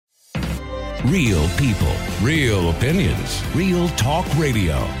Real people, real opinions, real talk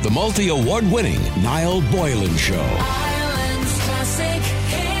radio. The multi-award-winning Niall Boylan Show. Ireland's classic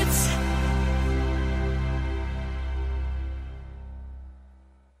hits.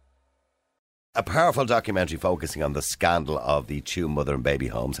 A powerful documentary focusing on the scandal of the two mother and baby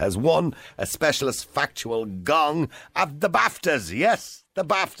homes has won a specialist factual gong at the Baftas. Yes, the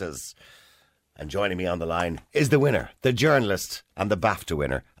Baftas. And joining me on the line is the winner, the journalist and the Bafta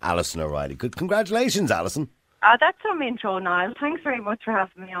winner, Alison O'Reilly. Good, congratulations, Alison. That's some intro, Niall. Thanks very much for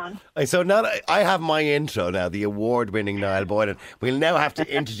having me on. So now I have my intro now, the award-winning Niall Boylan. We'll now have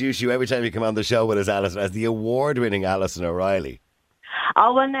to introduce you every time you come on the show with us, Alison, as the award-winning Alison O'Reilly.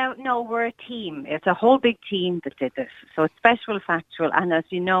 Oh, well, no, we're a team. It's a whole big team that did this. So it's special, factual, and as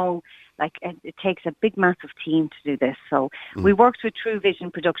you know, it takes a big, massive team to do this. So we worked with True Vision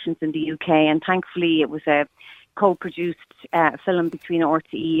Productions in the UK, and thankfully it was a co-produced film between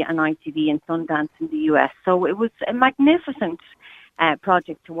RTE and ITV and Sundance in the US. So it was a magnificent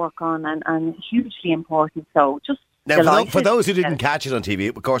project to work on and hugely important. So just now, for those who didn't catch it on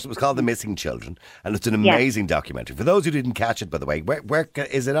TV, of course, it was called The Missing Children, and it's an amazing documentary. For those who didn't catch it, by the way, where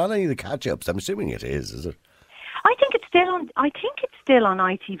is it on any of the catch-ups? I'm assuming it is it? I think it's still on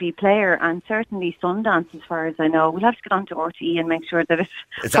ITV Player and certainly Sundance, as far as I know. We'll have to get on to RTE and make sure that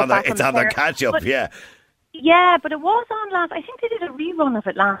it's on their catch-up, yeah. Yeah, but it was on last. I think they did a rerun of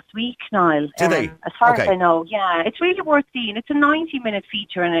it last week, Niall. Did they? As far as I know, yeah. It's really worth seeing. It's a 90-minute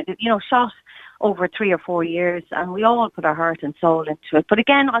feature, and it, shot over 3 or 4 years, and we all put our heart and soul into it. But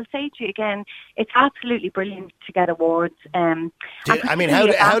again, I'll say to you again, it's absolutely brilliant to get awards. How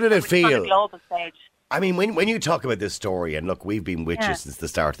did it feel? On a global stage. I mean, when you talk about this story, and look, we've been with you since the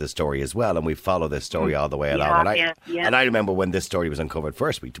start of the story as well, and we follow this story all the way along. And I remember when this story was uncovered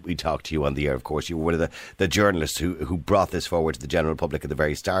first, we talked to you on the air, of course. You were one of the journalists who brought this forward to the general public at the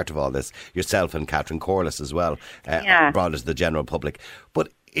very start of all this. Yourself and Catherine Corliss as well brought it to the general public. But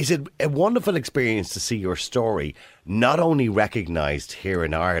is it a wonderful experience to see your story not only recognised here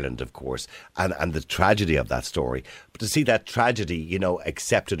in Ireland, of course, and the tragedy of that story, but to see that tragedy,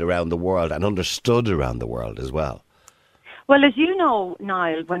 accepted around the world and understood around the world as well? Well, as you know,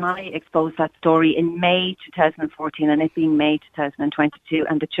 Niall, when I exposed that story in May 2014, and it being May 2022,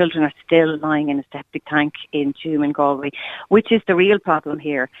 and the children are still lying in a septic tank in Tuam in Galway, which is the real problem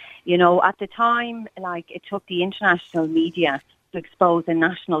here. At the time, it took the international media to expose a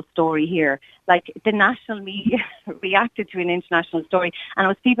national story here. The national media reacted to an international story, and it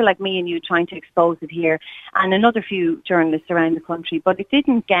was people like me and you trying to expose it here, and another few journalists around the country, but it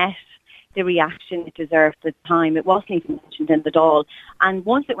didn't get the reaction it deserved at the time. It wasn't even mentioned in the Dáil. And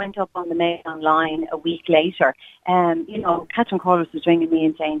once it went up on the Mail Online a week later, Catherine Corliss was ringing me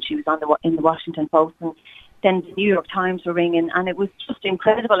and saying she was in the Washington Post, and then the New York Times were ringing, and it was just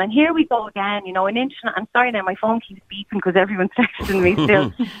incredible. And here we go again, I'm sorry now, my phone keeps beeping because everyone's texting me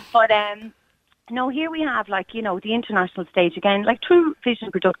still. But, here we have, the international stage again, True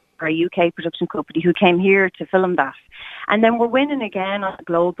Vision Productions, a UK production company who came here to film that. And then we're winning again on a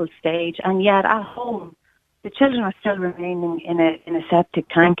global stage, and yet at home, the children are still remaining in a septic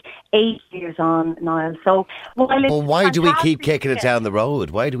tank 8 years on, Niall. So, why do we keep kicking it down the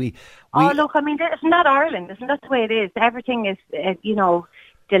road? Why do we? Look, isn't that Ireland? Isn't that the way it is? Everything is,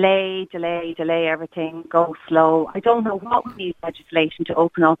 delay, everything, go slow. I don't know what we need legislation to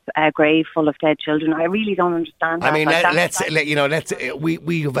open up a grave full of dead children. I really don't understand that. I mean,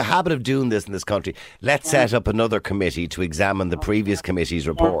 we have a habit of doing this in this country. Let's set up another committee to examine the previous committee's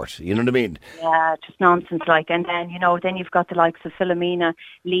report. You know what I mean? Yeah, just nonsense and then, then you've got the likes of Philomena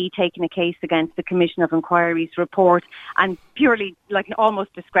Lee taking a case against the Commission of Inquiry's report and purely,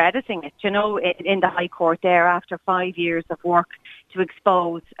 almost discrediting it, in the High Court there after 5 years of work to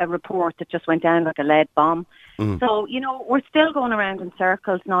expose a report that just went down like a lead bomb. So, we're still going around in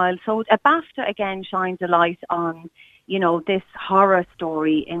circles, Niall. So a BAFTA again shines a light on, this horror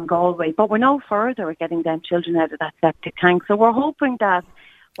story in Galway. But we're no further at getting them children out of that septic tank. So we're hoping that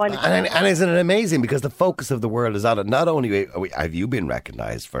And isn't it amazing, because the focus of the world is on it. Not only have you been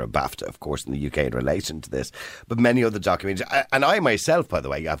recognised for a BAFTA, of course, in the UK in relation to this, but many other documentaries. And I myself, by the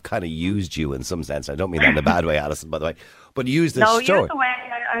way, I've kind of used you in some sense. I don't mean that in a bad way, Alison, by the way, but use this story. No, you're the way.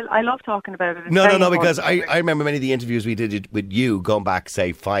 I love talking about it. No, because I remember many of the interviews we did with you going back,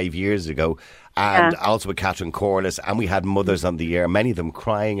 say, 5 years ago, and also with Catherine Corliss, and we had mothers on the air, many of them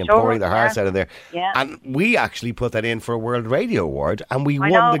crying and pouring their hearts out of there. Yeah. And we actually put that in for a World Radio Award, and we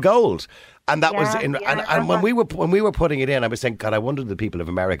won the gold. And that was in, and when we were putting it in, I was saying, God, I wonder if the people of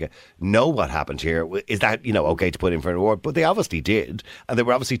America know what happened here. Is that, okay to put in for an award? But they obviously did, and they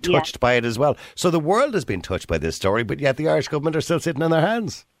were obviously touched by it as well. So the world has been touched by this story, but yet the Irish government are still sitting on their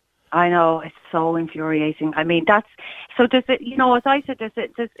hands. I know, it's so infuriating. I mean, there's it, as I said,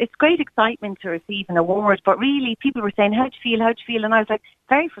 it's great excitement to receive an award, but really people were saying, how do you feel? And I was like,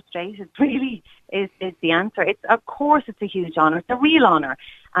 very frustrated, really is the answer. Of course it's a huge honour, it's a real honour,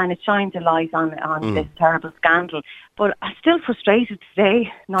 and it shines a light on this terrible scandal. But I'm still frustrated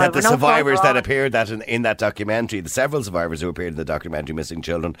today. That the survivors that appeared in that documentary, the several survivors who appeared in the documentary, Missing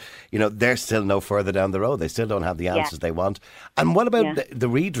Children, they're still no further down the road. They still don't have the answers they want. And what about the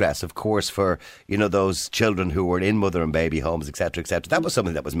redress, of course, for those children who were in mother and baby homes, etc., etc. That was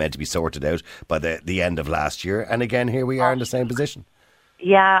something that was meant to be sorted out by the end of last year, and again here we are in the same position.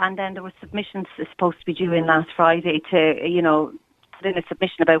 Yeah, and then there were submissions supposed to be due in last Friday to put in a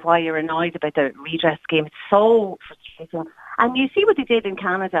submission about why you're annoyed about the redress scheme. It's so frustrating. And you see what they did in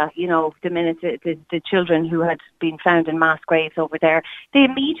Canada, the minute the children who had been found in mass graves over there, they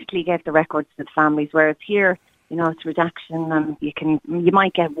immediately gave the records to the families, whereas here, it's redaction, and you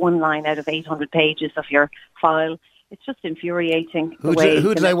might get one line out of 800 pages of your file. It's just infuriating. Who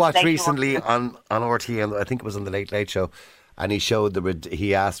did I watch recently on RTE? I think it was on the Late Late Show, and he showed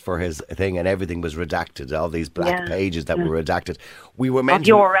he asked for his thing, and everything was redacted. All these black pages that were redacted. We were meant of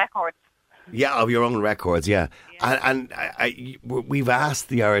your records. Yeah, of your own records. Yeah, and we've asked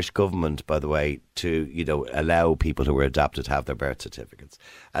the Irish government, by the way, to allow people who were adopted to have their birth certificates,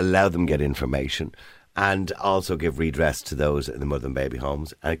 allow them get information, and also give redress to those in the mother and baby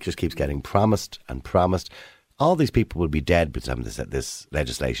homes. And it just keeps getting promised and promised. All these people will be dead by the time this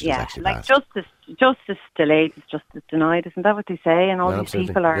legislation is actually passed. Justice delayed is justice denied, isn't that what they say? And all these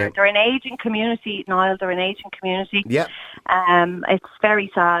people they're an ageing community, Niall, they're an ageing community. Yeah. It's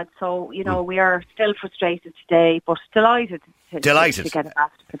very sad. So, we are still frustrated today, but delighted to get it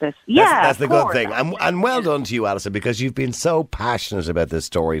after for this. That's the good thing. And well done to you, Alison, because you've been so passionate about this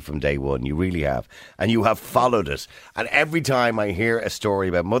story from day one. You really have. And you have followed it. And every time I hear a story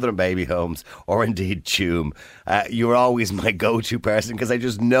about mother and baby homes, or indeed Tuam, you're always my go-to person, because I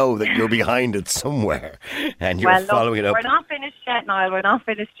just know that you're behind it somewhere and you're following it up. We're not finished yet, Niall. We're not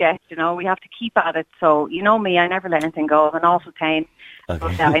finished yet. We have to keep at it. So, me, I never let anything go. I'm an awful pain. Okay.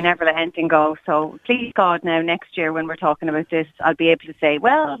 But, I never let anything go. So please God, now next year when we're talking about this, I'll be able to say,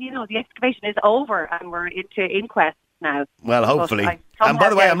 well, the excavation is over and we're into inquest now. Well, hopefully. And by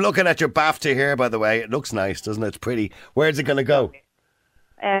the way, I'm looking at your Bafta here, by the way. It looks nice, doesn't it? It's pretty. Where's it going to go?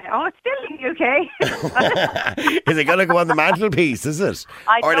 It's still in the UK. Is it going to go on the mantelpiece, is it?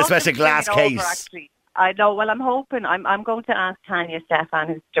 Or in a special glass case? Actually. I know. Well, I'm hoping. I'm going to ask Tanya Stefan,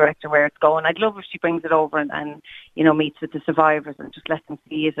 who's director, where it's going. I'd love if she brings it over and meets with the survivors and just lets them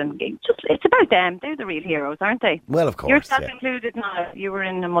see it. And it's about them. They're the real heroes, aren't they? Well, of course. Yourself included now. You were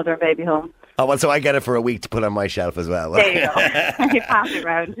in a mother and baby home. Oh, well, so I get it for a week to put on my shelf as well. There you go. You pass it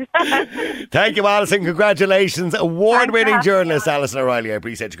round. Thank you, Alison. Congratulations. Award-winning journalist Alison O'Reilly. I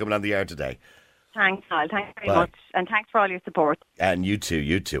appreciate you coming on the air today. Thanks, Niall. Thanks very much. And thanks for all your support. And you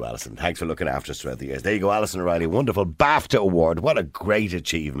too, Alison. Thanks for looking after us throughout the years. There you go, Alison O'Reilly. Wonderful Bafta Award. What a great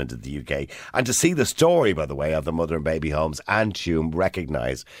achievement in the UK. And to see the story, by the way, of the mother and baby homes and Tuam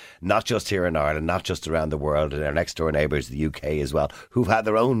recognised, not just here in Ireland, not just around the world, and our next door neighbours, the UK as well, who've had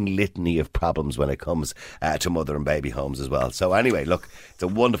their own litany of problems when it comes to mother and baby homes as well. So anyway, look, it's a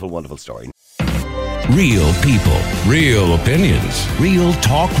wonderful, wonderful story. Real people, real opinions, real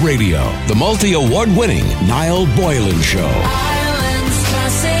talk radio. The multi-award winning Niall Boylan Show. Ireland's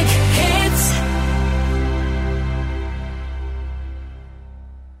classic